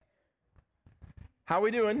How are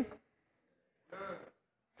we doing?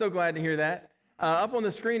 So glad to hear that. Up on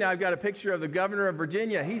the screen, I've got a picture of the governor of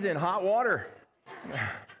Virginia. He's in hot water.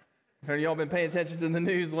 Y'all been paying attention to the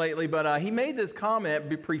news lately, but he made this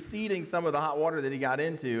comment preceding some of the hot water that he got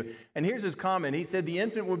into. And here's his comment. He said the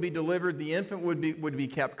infant would be delivered, the infant would be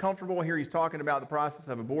kept comfortable. Here he's talking about the process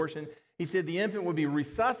of abortion. He said the infant would be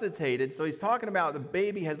resuscitated. So he's talking about the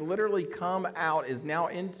baby has literally come out, is now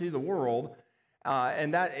into the world.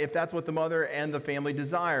 And that if that's what the mother and the family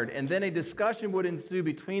desired. And then a discussion would ensue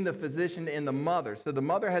between the physician and the mother. So the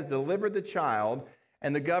mother has delivered the child,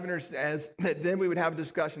 and the governor says that then we would have a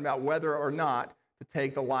discussion about whether or not to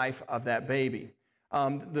take the life of that baby.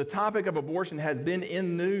 The topic of abortion has been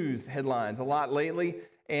in news headlines a lot lately.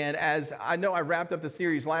 And as I know, I wrapped up the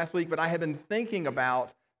series last week, but I have been thinking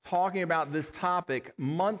about talking about this topic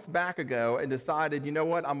months back ago and decided, you know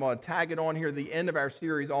what, I'm going to tag it on here at the end of our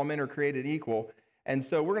series, All Men Are Created Equal. And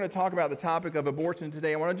so we're going to talk about the topic of abortion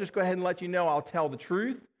today. I want to just go ahead and let you know I'll tell the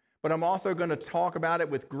truth, but I'm also going to talk about it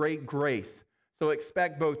with great grace. So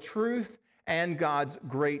expect both truth and God's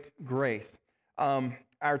great grace.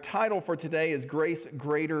 Our title for today is Grace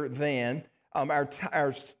Greater Than. Our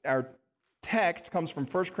text comes from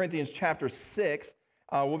 1 Corinthians chapter 6.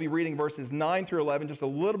 We'll be reading verses 9 through 11. Just a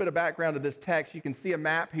little bit of background to this text. You can see a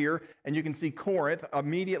map here, and you can see Corinth.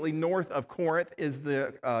 Immediately north of Corinth is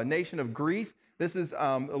the nation of Greece. This is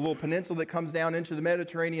a little peninsula that comes down into the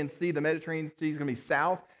Mediterranean Sea. The Mediterranean Sea is going to be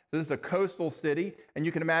south. So this is a coastal city, and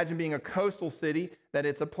you can imagine being a coastal city, that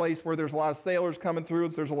it's a place where there's a lot of sailors coming through.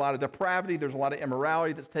 There's a lot of depravity. There's a lot of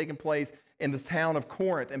immorality that's taking place in this town of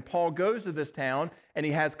Corinth. And Paul goes to this town, and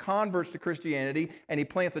he has converts to Christianity, and he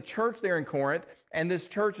plants a church there in Corinth. And this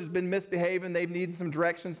church has been misbehaving. They've needed some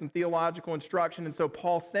direction, some theological instruction. And so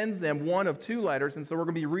Paul sends them one of two letters. And so we're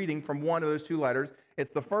going to be reading from one of those two letters.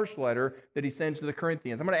 It's the first letter that he sends to the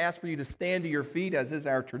Corinthians. I'm going to ask for you to stand to your feet, as is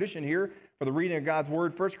our tradition here, for the reading of God's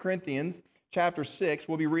word. 1 Corinthians chapter 6,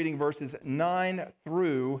 we'll be reading verses 9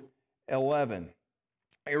 through 11.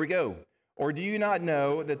 Here we go. Or do you not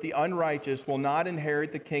know that the unrighteous will not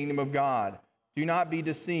inherit the kingdom of God? Do not be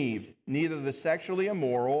deceived. Neither the sexually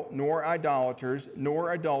immoral, nor idolaters,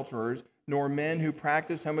 nor adulterers, nor men who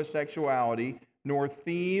practice homosexuality, nor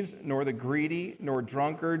thieves, nor the greedy, nor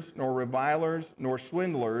drunkards, nor revilers, nor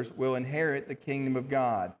swindlers will inherit the kingdom of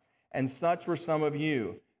God. And such were some of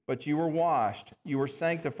you. But you were washed, you were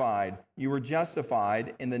sanctified, you were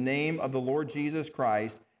justified in the name of the Lord Jesus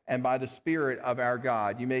Christ and by the Spirit of our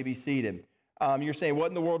God. You may be seated. You're saying, what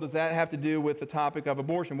in the world does that have to do with the topic of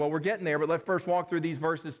abortion? Well, we're getting there, but let's first walk through these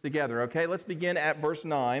verses together, okay? Let's begin at verse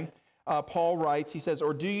 9. Paul writes, he says,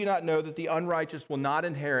 or do you not know that the unrighteous will not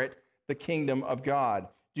inherit the kingdom of God?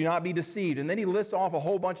 Do not be deceived. And then he lists off a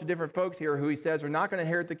whole bunch of different folks here who he says are not going to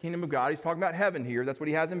inherit the kingdom of God. He's talking about heaven here. That's what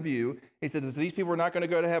he has in view. He says these people are not going to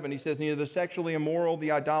go to heaven. He says neither the sexually immoral,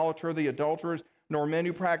 the idolater, the adulterers, nor men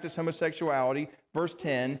who practice homosexuality. Verse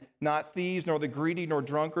 10, not thieves, nor the greedy, nor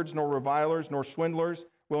drunkards, nor revilers, nor swindlers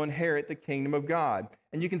will inherit the kingdom of God.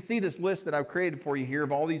 And you can see this list that I've created for you here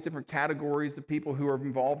of all these different categories of people who are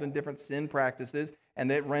involved in different sin practices. And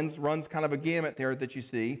that runs kind of a gamut there that you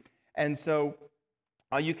see. And so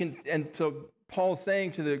Paul's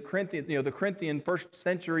saying to the Corinthian, the Corinthian, first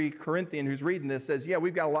century Corinthian who's reading this says, yeah,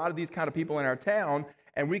 we've got a lot of these kind of people in our town,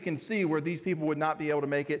 and we can see where these people would not be able to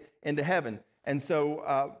make it into heaven. And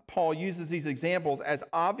so Paul uses these examples as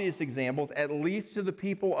obvious examples, at least to the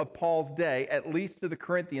people of Paul's day, at least to the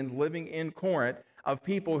Corinthians living in Corinth, of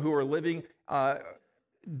people who are living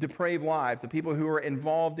depraved lives, of people who are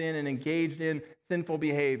involved in and engaged in sinful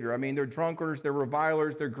behavior. I mean, they're drunkards, they're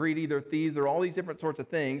revilers, they're greedy, they're thieves, they're all these different sorts of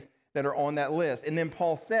things that are on that list. And then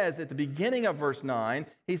Paul says at the beginning of verse 9,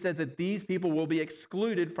 he says that these people will be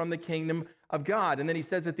excluded from the kingdom of God. And then he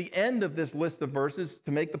says at the end of this list of verses,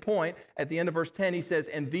 to make the point, at the end of verse 10, he says,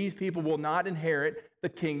 and these people will not inherit the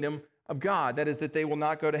kingdom of God. That is, that they will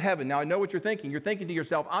not go to heaven. Now, I know what you're thinking. You're thinking to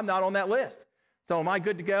yourself, I'm not on that list. So am I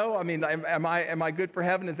good to go? I mean, am I good for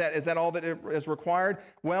heaven? Is that all that is required?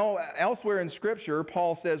 Well, elsewhere in Scripture,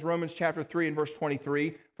 Paul says, Romans chapter 3 and verse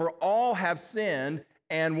 23, for all have sinned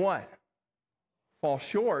and what? Fall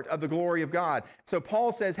short of the glory of God. So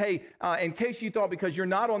Paul says, hey, in case you thought because you're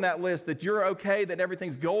not on that list that you're okay, that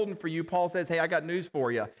everything's golden for you, Paul says, hey, I got news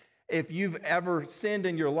for you. If you've ever sinned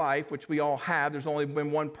in your life, which we all have, there's only been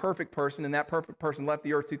one perfect person, and that perfect person left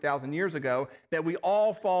the earth 2,000 years ago, that we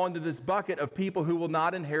all fall into this bucket of people who will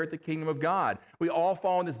not inherit the kingdom of God. We all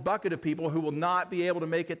fall in this bucket of people who will not be able to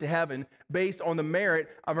make it to heaven based on the merit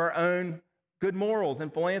of our own good morals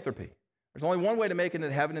and philanthropy. There's only one way to make it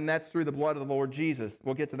into heaven, and that's through the blood of the Lord Jesus.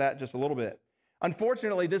 We'll get to that in just a little bit.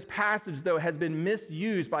 Unfortunately, this passage, though, has been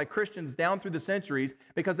misused by Christians down through the centuries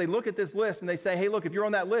because they look at this list and they say, hey, look, if you're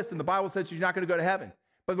on that list, then the Bible says you're not going to go to heaven.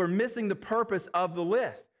 But we're missing the purpose of the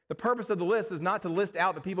list. The purpose of the list is not to list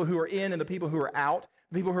out the people who are in and the people who are out,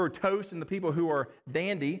 the people who are toast and the people who are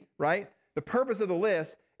dandy, right? The purpose of the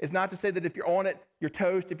list is not to say that if you're on it, you're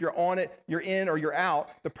toast. If you're on it, you're in or you're out.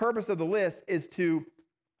 The purpose of the list is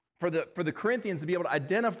for the Corinthians to be able to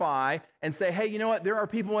identify and say, hey, you know what? There are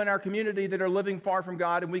people in our community that are living far from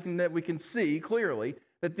God, and we can see clearly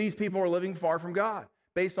that these people are living far from God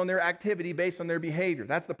based on their activity, based on their behavior.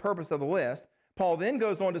 That's the purpose of the list. Paul then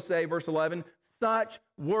goes on to say, verse 11, such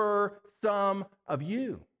were some of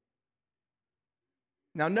you.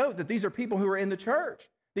 Now note that these are people who are in the church.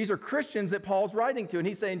 These are Christians that Paul's writing to, and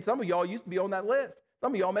he's saying some of y'all used to be on that list.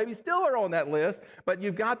 Some of y'all maybe still are on that list, but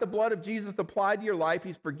you've got the blood of Jesus applied to your life.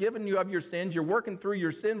 He's forgiven you of your sins. You're working through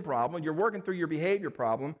your sin problem. You're working through your behavior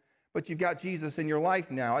problem, but you've got Jesus in your life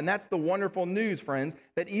now. And that's the wonderful news, friends,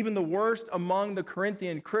 that even the worst among the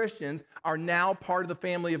Corinthian Christians are now part of the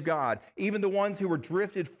family of God. Even the ones who were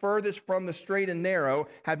drifted furthest from the straight and narrow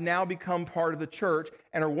have now become part of the church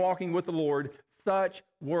and are walking with the Lord. Such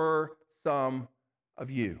were some of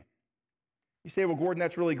you. You say, well, Gordon,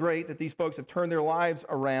 that's really great that these folks have turned their lives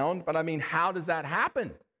around, but I mean, how does that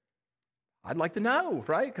happen? I'd like to know,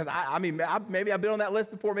 right? Because maybe I've been on that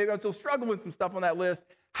list before. Maybe I'm still struggling with some stuff on that list.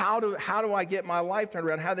 How do I get my life turned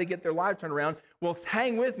around? How do they get their life turned around? Well,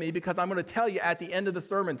 hang with me because I'm going to tell you at the end of the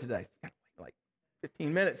sermon today. Like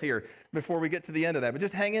 15 minutes here before we get to the end of that. But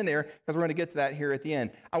just hang in there because we're going to get to that here at the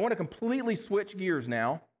end. I want to completely switch gears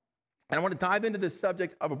now, and I want to dive into this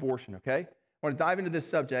subject of abortion, okay? I want to dive into this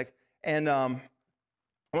subject. And I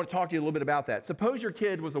want to talk to you a little bit about that. Suppose your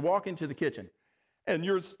kid was to walk into the kitchen, and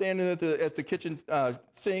you're standing at the kitchen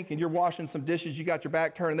sink, and you're washing some dishes. You got your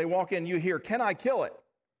back turned, and they walk in, and you hear, "Can I kill it?"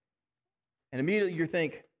 And immediately you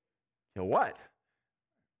think, "Kill what?"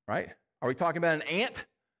 Right? Are we talking about an ant?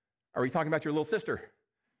 Are we talking about your little sister?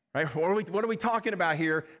 Right? What are we talking about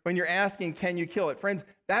here when you're asking, can you kill it? Friends,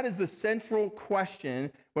 that is the central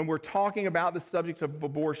question when we're talking about the subject of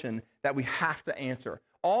abortion that we have to answer.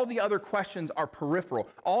 All the other questions are peripheral.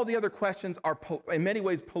 All the other questions are, in many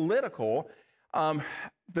ways, political.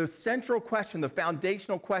 The central question, the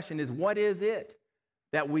foundational question is, what is it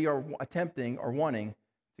that we are attempting or wanting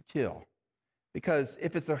to kill? Because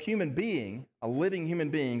if it's a human being, a living human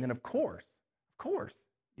being, then of course,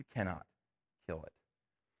 you cannot kill it.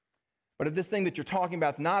 But if this thing that you're talking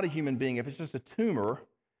about is not a human being, if it's just a tumor,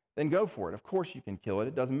 then go for it. Of course you can kill it.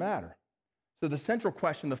 It doesn't matter. So the central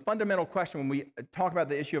question, the fundamental question when we talk about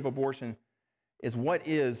the issue of abortion is, what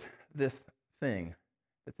is this thing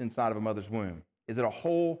that's inside of a mother's womb? Is it a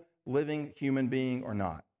whole living human being or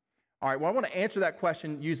not? All right, well, I want to answer that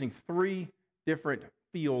question using three different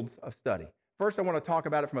fields of study. First, I want to talk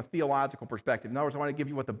about it from a theological perspective. In other words, I want to give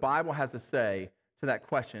you what the Bible has to say to that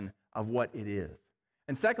question of what it is.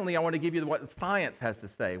 And secondly, I want to give you what science has to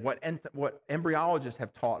say, what embryologists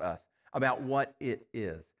have taught us about what it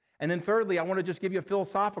is. And then thirdly, I want to just give you a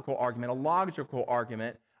philosophical argument, a logical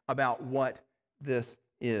argument about what this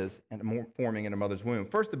is and forming in a mother's womb.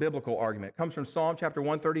 First, the biblical argument. It comes from Psalm chapter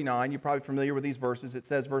 139. You're probably familiar with these verses. It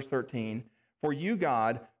says, verse 13, "For you,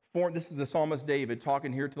 God, this is the psalmist David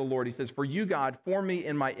talking here to the Lord. He says, "For you, God, formed me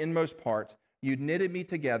in my inmost parts. You knitted me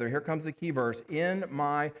together." Here comes the key verse, "in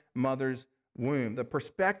my mother's womb." The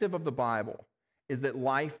perspective of the Bible is that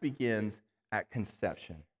life begins at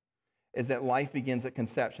conception.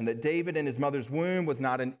 That David in his mother's womb was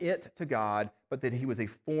not an it to God, but that he was a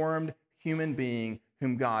formed human being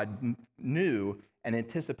whom God knew and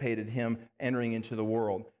anticipated him entering into the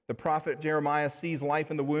world. The prophet Jeremiah sees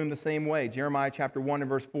life in the womb the same way. Jeremiah chapter 1 and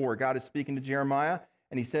verse 4, God is speaking to Jeremiah,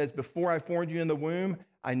 and he says, "Before I formed you in the womb,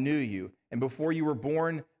 I knew you, and before you were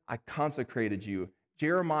born, I consecrated you."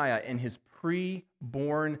 Jeremiah, in his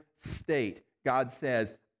pre-born state, God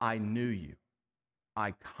says, "I knew you.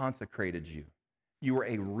 I consecrated you. You were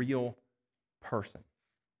a real person."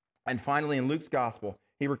 And finally, in Luke's gospel,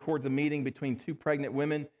 he records a meeting between two pregnant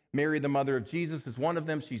women. Mary, the mother of Jesus, is one of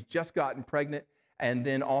them. She's just gotten pregnant. And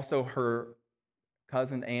then also her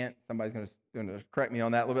cousin, aunt, somebody's going to correct me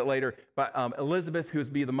on that a little bit later, but Elizabeth, who is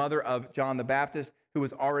be the mother of John the Baptist, who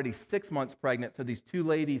was already 6 months pregnant. So these two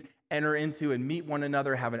ladies enter into and meet one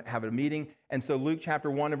another, have a meeting. And so Luke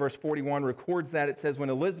chapter 1 and verse 41 records that. It says, "When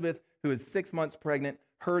Elizabeth, who is 6 months pregnant,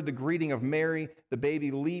 heard the greeting of Mary, the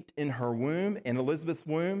baby leaped in her womb," in Elizabeth's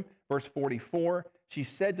womb. Verse 44, "She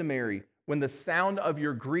said to Mary, 'When the sound of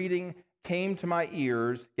your greeting came to my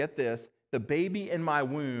ears,'" get this, "the baby in my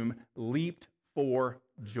womb leaped for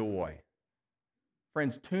joy."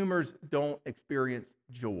 Friends, tumors don't experience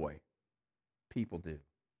joy. people do.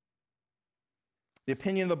 The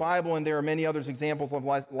opinion of the Bible, and there are many others examples of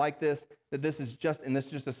like this, that this is just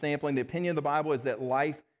a sampling. The opinion of the Bible is that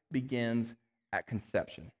life begins at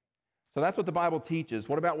conception. So that's what the Bible teaches.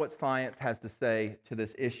 What about what science has to say to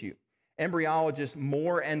this issue? Embryologists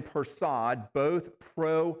Moore and Persaud, both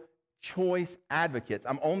pro-choice advocates.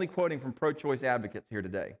 I'm only quoting from pro-choice advocates here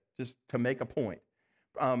today, just to make a point.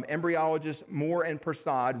 Embryologists Moore and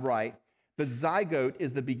Persaud write, the zygote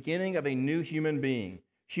is the beginning of a new human being.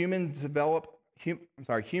 Human development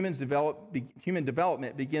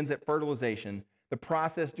begins at fertilization, the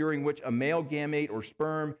process during which a male gamete or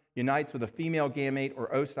sperm unites with a female gamete or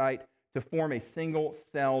oocyte to form a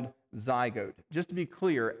single-celled zygote. Just to be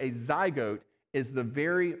clear, a zygote is the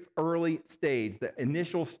very early stage, the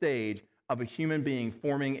initial stage of a human being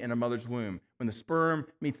forming in a mother's womb. When the sperm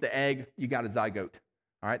meets the egg, you got a zygote.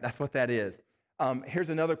 All right, that's what that is. Here's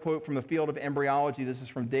another quote from the field of embryology. This is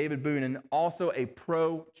from David Boonen, also a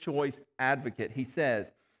pro-choice advocate. He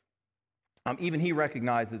says, even he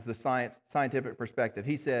recognizes the scientific perspective.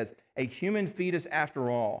 He says, a human fetus, after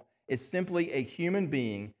all, is simply a human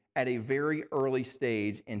being at a very early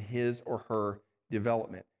stage in his or her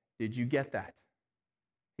development. Did you get that?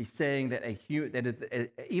 He's saying that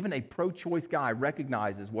even a pro-choice guy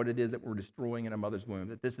recognizes what it is that we're destroying in a mother's womb,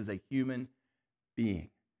 that this is a human being.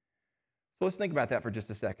 So let's think about that for just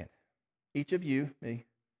a second. Each of you, me,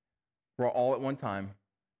 we're all at one time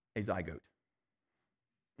a zygote.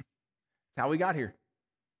 That's how we got here,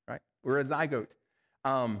 right? We're a zygote.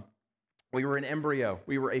 We were an embryo.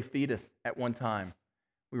 We were a fetus at one time.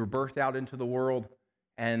 We were birthed out into the world,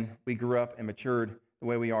 and we grew up and matured the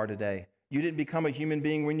way we are today. You didn't become a human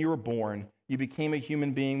being when you were born. You became a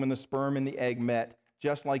human being when the sperm and the egg met,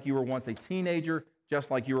 just like you were once a teenager, just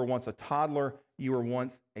like you were once a toddler, you were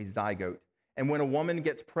once a zygote. And when a woman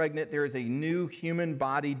gets pregnant, there is a new human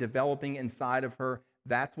body developing inside of her.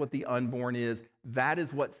 That's what the unborn is. That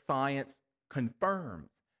is what science confirms.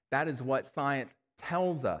 That is what science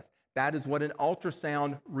tells us. That is what an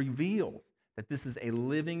ultrasound reveals, that this is a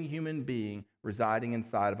living human being residing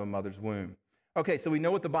inside of a mother's womb. Okay, so we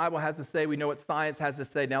know what the Bible has to say. We know what science has to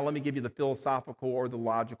say. Now let me give you the philosophical or the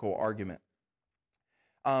logical argument.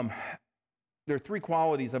 There are three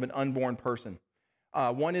qualities of an unborn person.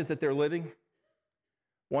 One is that they're living,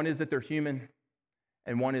 one is that they're human,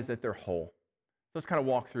 and one is that they're whole. So let's kind of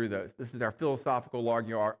walk through those. This is our philosophical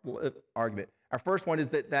argument. Our first one is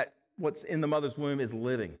that what's in the mother's womb is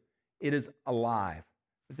living. It is alive.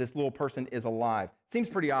 That this little person is alive. Seems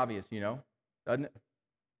pretty obvious, doesn't it?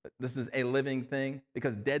 This is a living thing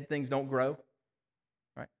because dead things don't grow.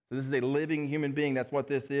 Right? So this is a living human being. That's what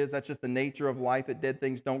this is. That's just the nature of life, that dead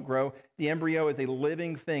things don't grow. The embryo is a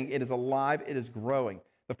living thing. It is alive. It is growing.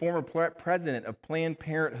 The former president of Planned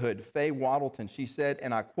Parenthood, Faye Waddleton, she said,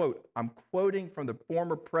 and I quote, I'm quoting from the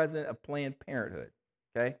former president of Planned Parenthood,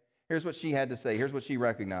 okay? Here's what she had to say. Here's what she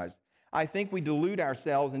recognized. I think we delude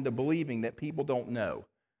ourselves into believing that people don't know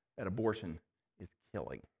that abortion is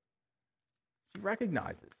killing. She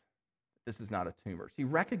recognizes that this is not a tumor. She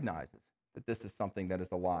recognizes that this is something that is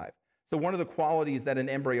alive. So one of the qualities that an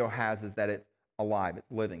embryo has is that it's alive, it's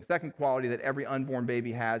living. Second quality that every unborn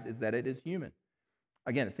baby has is that it is human.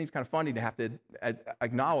 Again, it seems kind of funny to have to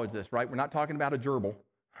acknowledge this, right? We're not talking about a gerbil,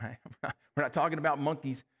 right? We're not talking about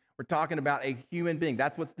monkeys. We're talking about a human being.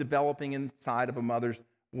 That's what's developing inside of a mother's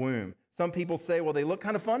womb. Some people say, well, they look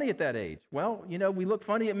kind of funny at that age. Well, we look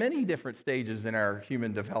funny at many different stages in our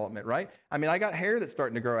human development, right? I mean, I got hair that's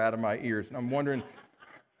starting to grow out of my ears, and I'm wondering,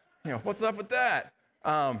 what's up with that?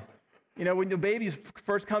 When the baby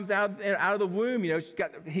first comes out of the womb,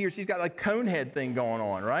 she's got like cone head thing going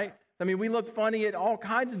on, right? I mean, we look funny at all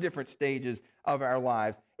kinds of different stages of our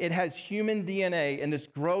lives. It has human DNA, and this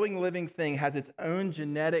growing living thing has its own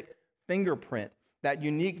genetic fingerprint. That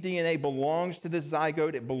unique DNA belongs to this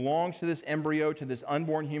zygote. It belongs to this embryo, to this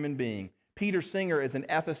unborn human being. Peter Singer is an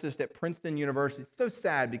ethicist at Princeton University. It's so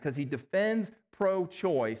sad because he defends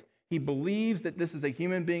pro-choice. He believes that this is a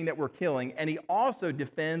human being that we're killing, and he also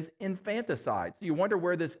defends infanticide. So you wonder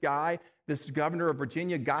where this guy, this governor of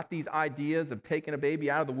Virginia, got these ideas of taking a baby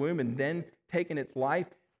out of the womb and then taking its life.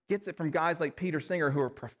 Gets it from guys like Peter Singer, who are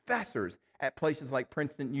professors at places like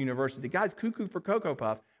Princeton University. The guy's cuckoo for Cocoa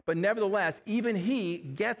Puffs, but nevertheless, even he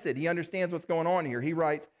gets it. He understands what's going on here. He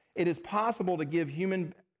writes, it is possible to give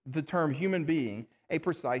the term human being a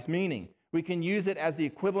precise meaning. We can use it as the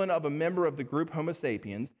equivalent of a member of the group Homo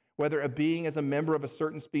sapiens. Whether a being as a member of a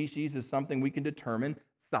certain species is something we can determine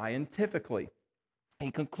scientifically.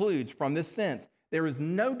 He concludes, from this sense, there is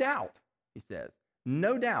no doubt, he says,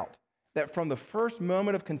 no doubt that from the first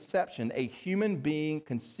moment of conception, a human being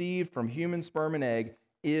conceived from human sperm and egg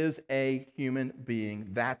is a human being.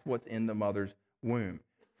 That's what's in the mother's womb.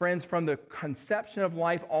 Friends, from the conception of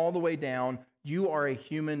life all the way down, you are a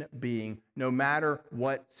human being, no matter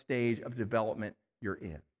what stage of development you're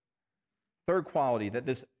in. Third quality that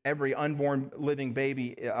this every unborn living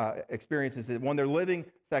baby experiences is, one, they're living;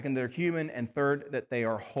 second, they're human; and third, that they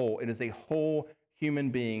are whole. It is a whole human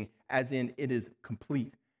being, as in it is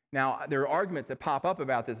complete. Now, there are arguments that pop up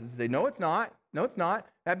about this and say, no, it's not. No, it's not.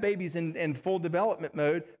 That baby's in full development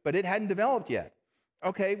mode, but it hadn't developed yet.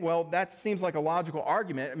 Okay, well, that seems like a logical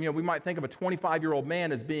argument. I mean, we might think of a 25-year-old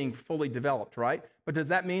man as being fully developed, right? But does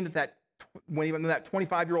that mean that when that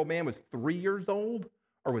 25-year-old man was 3 years old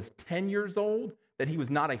or was 10 years old, that he was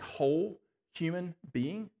not a whole human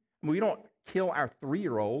being? We don't kill our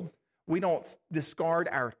 3-year-olds. We don't discard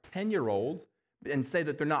our 10-year-olds and say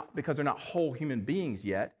that they're not, because they're not whole human beings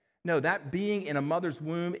yet. No, that being in a mother's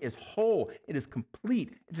womb is whole. It is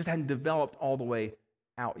complete. It just hadn't developed all the way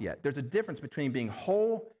out yet. There's a difference between being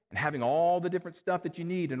whole and having all the different stuff that you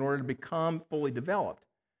need in order to become fully developed.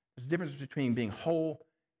 There's a difference between being whole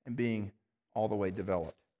and being all the way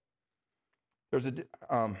developed.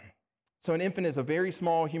 So an infant is a very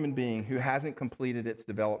small human being who hasn't completed its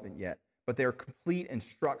development yet, but they're complete in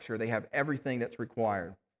structure. They have everything that's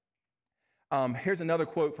required. Here's another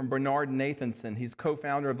quote from Bernard Nathanson. He's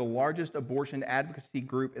co-founder of the largest abortion advocacy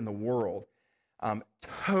group in the world.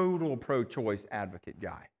 Total pro-choice advocate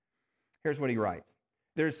guy. Here's what he writes.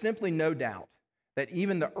 There's simply no doubt that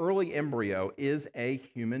even the early embryo is a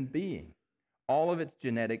human being. All of its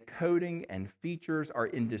genetic coding and features are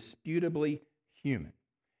indisputably human.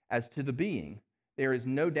 As to the being, there is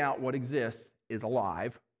no doubt what exists is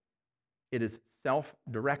alive. It is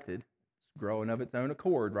self-directed. It's growing of its own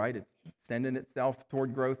accord, right? It's sending itself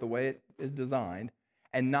toward growth the way it is designed,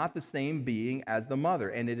 and not the same being as the mother,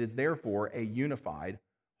 and it is therefore a unified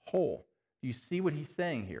whole. Do you see what he's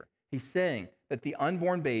saying here? He's saying that the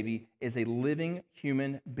unborn baby is a living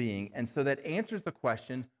human being, and so that answers the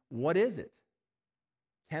question, what is it?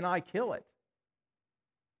 Can I kill it?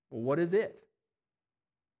 Well, what is it?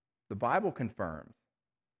 The Bible confirms.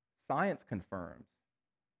 Science confirms.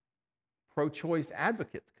 Pro-choice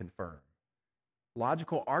advocates confirm.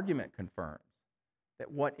 Logical argument confirms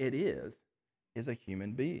that what it is a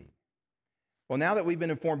human being. Well, now that we've been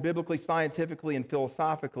informed biblically, scientifically, and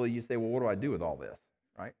philosophically, you say, well, what do I do with all this,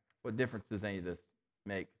 right? What difference does any of this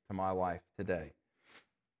make to my life today?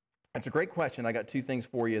 That's a great question. I got two things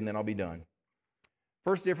for you, and then I'll be done.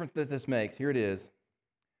 First difference that this makes, here it is.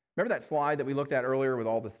 Remember that slide that we looked at earlier with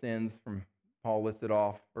all the sins from Paul listed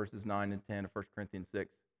off, verses 9 and 10 of 1 Corinthians 6?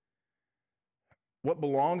 What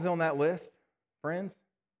belongs on that list, friends,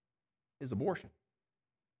 is abortion.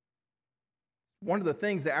 One of the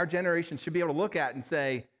things that our generation should be able to look at and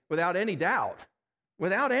say, without any doubt,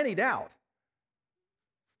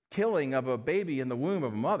 killing of a baby in the womb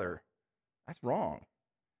of a mother, that's wrong.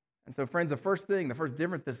 And so, friends, the first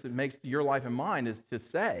difference this makes to your life and mine is to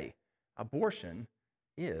say abortion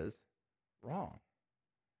is wrong.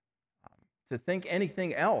 To think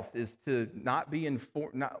anything else is to not be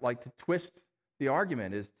informed, not like to twist the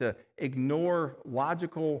argument, is to ignore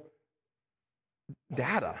logical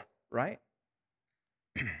data, right?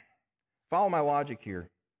 Follow my logic here.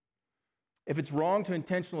 If it's wrong to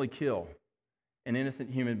intentionally kill an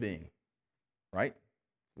innocent human being, right?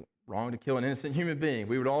 Wrong to kill an innocent human being.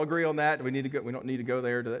 We would all agree on that. We don't need to go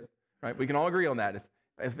there to that, right? We can all agree on that.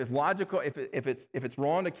 If it's logical, if it's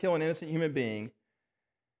wrong to kill an innocent human being,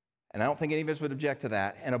 and I don't think any of us would object to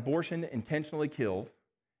that, and abortion intentionally kills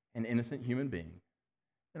an innocent human being,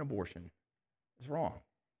 then abortion is wrong.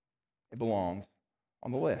 It belongs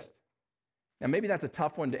on the list. Now, maybe that's a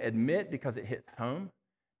tough one to admit because it hits home.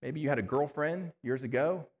 Maybe you had a girlfriend years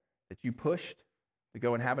ago that you pushed to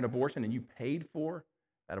go and have an abortion, and you paid for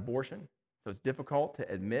that abortion. So it's difficult to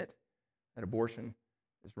admit that abortion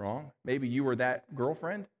is wrong. Maybe you were that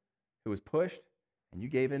girlfriend who was pushed, and you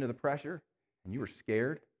gave in to the pressure, and you were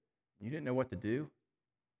scared, and you didn't know what to do.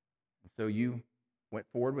 And so you went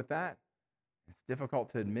forward with that. It's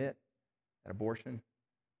difficult to admit that abortion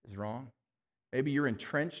is wrong. Maybe you're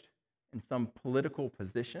entrenched in some political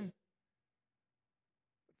position.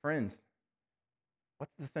 Friends,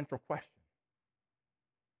 what's the central question?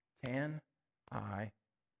 Can I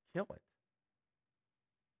kill it?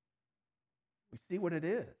 We see what it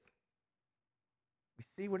is. We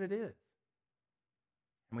see what it is.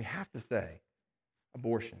 And we have to say,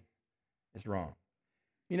 abortion is wrong.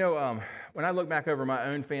 You know, when I look back over my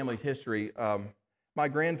own family's history, my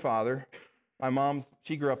grandfather, my mom's,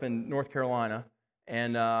 she grew up in North Carolina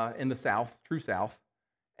and in the South, true South.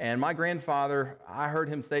 And my grandfather, I heard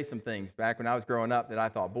him say some things back when I was growing up that I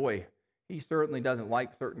thought, boy, he certainly doesn't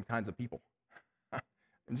like certain kinds of people.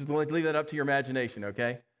 And just leave that up to your imagination,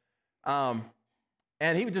 okay? And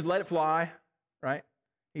he would just let it fly, right?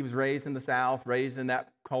 He was raised in the South, raised in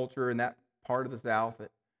that culture, in that part of the South, that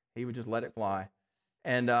he would just let it fly.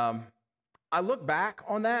 And I look back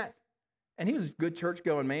on that, and he was a good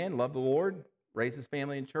church-going man, loved the Lord, raised his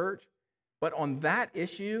family in church. But on that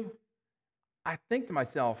issue, I think to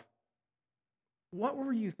myself, what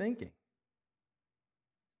were you thinking?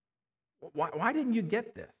 Why didn't you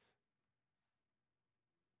get this?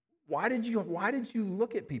 Why did you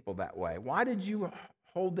look at people that way? Why did you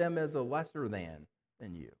hold them as a lesser than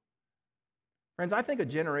you? Friends, I think a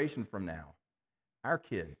generation from now, our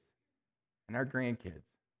kids and our grandkids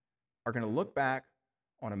are going to look back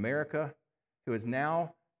on America, who has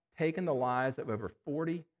now taken the lives of over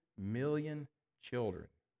 40 million children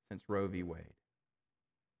since Roe v. Wade.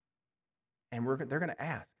 And they're going to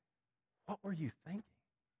ask, what were you thinking?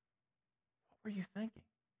 What were you thinking?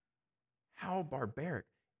 How barbaric.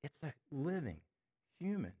 It's a living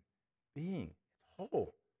human being. It's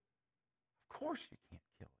whole. Of course you can't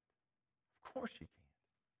kill it. Of course you can't.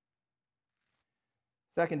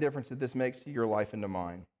 Second difference that this makes to your life and to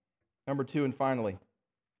mine. Number 2, and finally,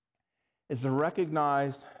 is to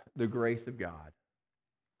recognize the grace of God.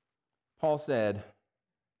 Paul said,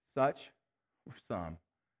 such were some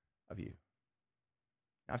of you.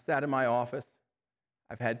 I've sat in my office.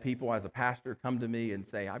 I've had people as a pastor come to me and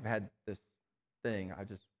say, I've had this thing I've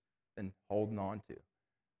just been holding on to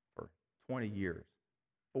for 20 years,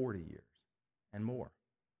 40 years, and more.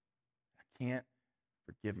 I can't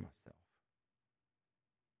forgive myself.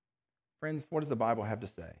 Friends, what does the Bible have to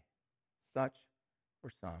say? Such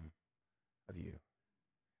were some of you.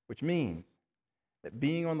 Which means that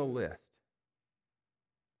being on the list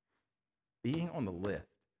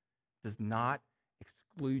does not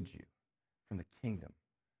exclude you from the kingdom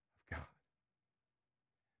of God.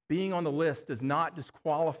 Being on the list does not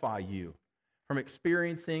disqualify you from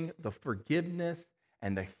experiencing the forgiveness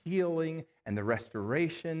and the healing and the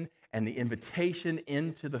restoration and the invitation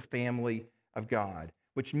into the family of God.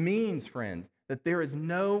 Which means, friends, that there is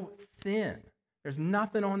no sin. There's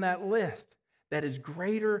nothing on that list that is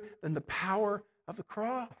greater than the power of the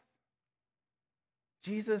cross.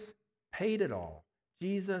 Jesus paid it all.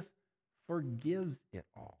 Jesus forgives it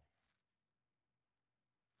all.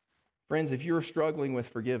 Friends, if you're struggling with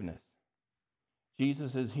forgiveness,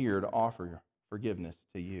 Jesus is here to offer forgiveness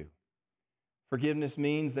to you. Forgiveness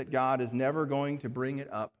means that God is never going to bring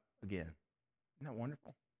it up again. Isn't that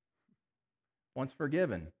wonderful? Once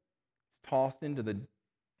forgiven, it's tossed into the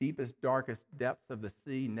deepest, darkest depths of the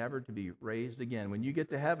sea, never to be raised again. When you get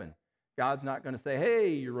to heaven, God's not going to say,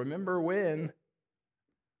 hey, you remember when?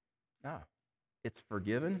 No, it's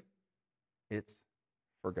forgiven, it's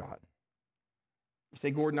forgotten. You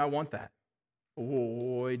say, Gordon, I want that.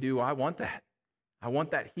 Boy, do I want that. I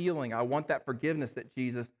want that healing. I want that forgiveness that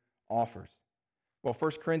Jesus offers. Well,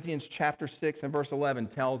 1 Corinthians chapter 6 and verse 11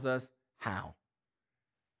 tells us how.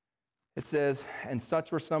 It says, and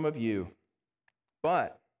such were some of you,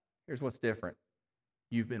 but here's what's different.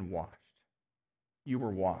 You've been washed. You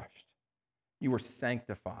were washed. You were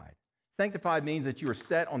sanctified. Sanctified means that you were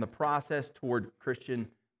set on the process toward Christian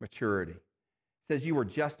maturity. It says you were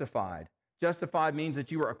justified. Justified means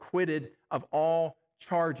that you were acquitted of all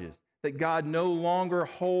charges, that God no longer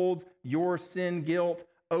holds your sin guilt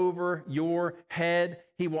over your head.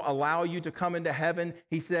 He will allow you to come into heaven.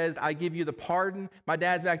 He says, I give you the pardon. My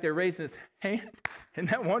dad's back there raising his hand. Isn't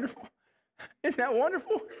that wonderful? Isn't that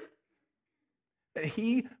wonderful? That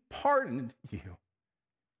he pardoned you.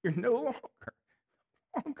 You're no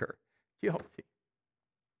longer guilty.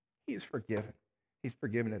 He's forgiven. He's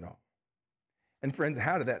forgiven it all. And friends,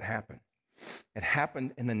 how did that happen? It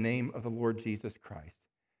happened in the name of the Lord Jesus Christ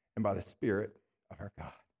and by the Spirit of our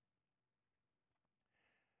God.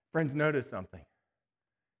 Friends, notice something.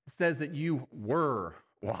 It says that you were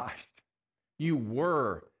washed. You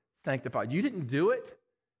were sanctified. You didn't do it.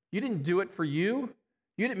 You didn't do it for you.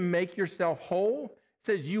 You didn't make yourself whole. It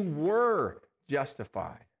says you were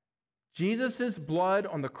justified. Jesus' blood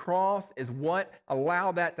on the cross is what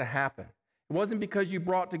allowed that to happen. It wasn't because you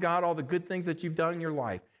brought to God all the good things that you've done in your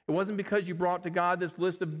life. It wasn't because you brought to God this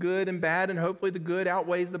list of good and bad, and hopefully the good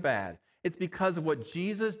outweighs the bad. It's because of what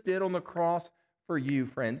Jesus did on the cross for you,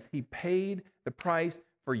 friends. He paid the price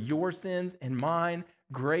for your sins and mine.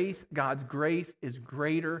 Grace, God's grace is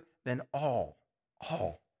greater than all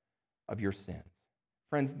of your sins.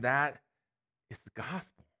 Friends, that is the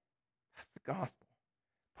gospel. That's the gospel.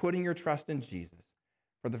 Putting your trust in Jesus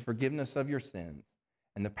for the forgiveness of your sins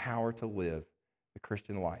and the power to live the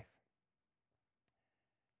Christian life.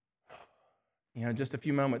 In just a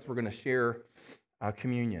few moments, we're going to share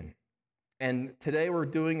communion. And today we're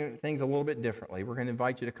doing things a little bit differently. We're going to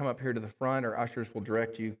invite you to come up here to the front. Our ushers will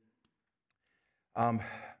direct you.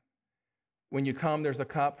 When you come, there's a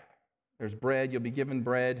cup, there's bread. You'll be given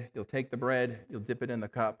bread. You'll take the bread, you'll dip it in the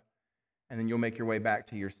cup, and then you'll make your way back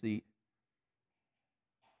to your seat.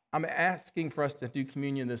 I'm asking for us to do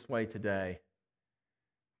communion this way today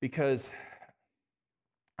because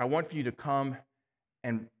I want for you to come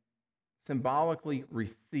and symbolically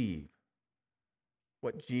receive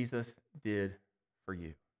what Jesus did for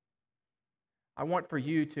you. I want for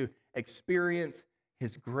you to experience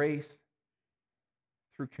his grace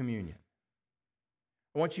through communion.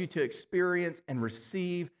 I want you to experience and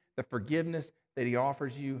receive the forgiveness that he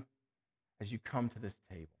offers you as you come to this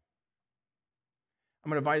table. I'm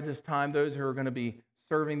going to invite at this time those who are going to be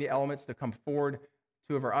serving the elements to come forward.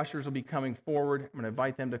 Two of our ushers will be coming forward. I'm going to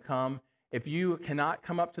invite them to come. If you cannot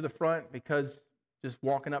come up to the front because just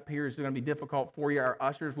walking up here is going to be difficult for you, our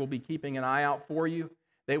ushers will be keeping an eye out for you.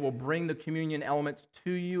 They will bring the communion elements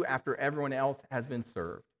to you after everyone else has been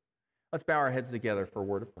served. Let's bow our heads together for a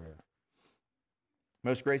word of prayer.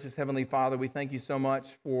 Most gracious Heavenly Father, we thank you so much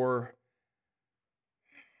for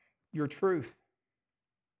your truth.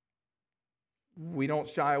 We don't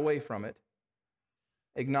shy away from it.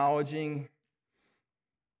 Acknowledging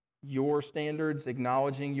your standards,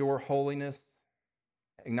 acknowledging your holiness,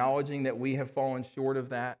 acknowledging that we have fallen short of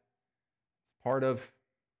that. It's part of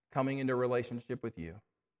coming into a relationship with you.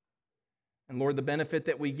 And Lord, the benefit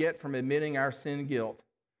that we get from admitting our sin guilt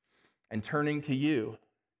and turning to you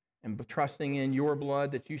and trusting in your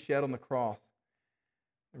blood that you shed on the cross,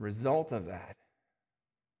 the result of that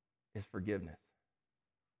is forgiveness.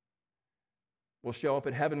 We'll show up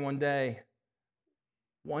at heaven one day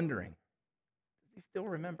wondering, does he still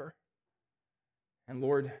remember? And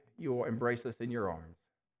Lord, you will embrace us in your arms.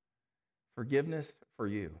 Forgiveness for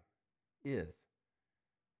you is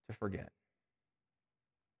to forget,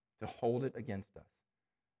 to hold it against us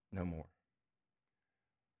no more.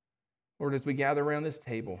 Lord, as we gather around this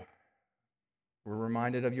table, we're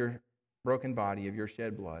reminded of your broken body, of your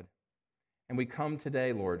shed blood. And we come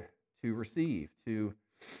today, Lord, to receive, to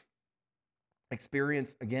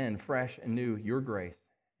experience again, fresh and new, your grace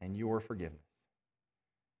and your forgiveness.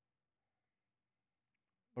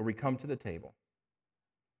 Lord, we come to the table.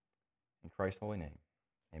 In Christ's holy name,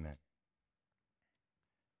 amen.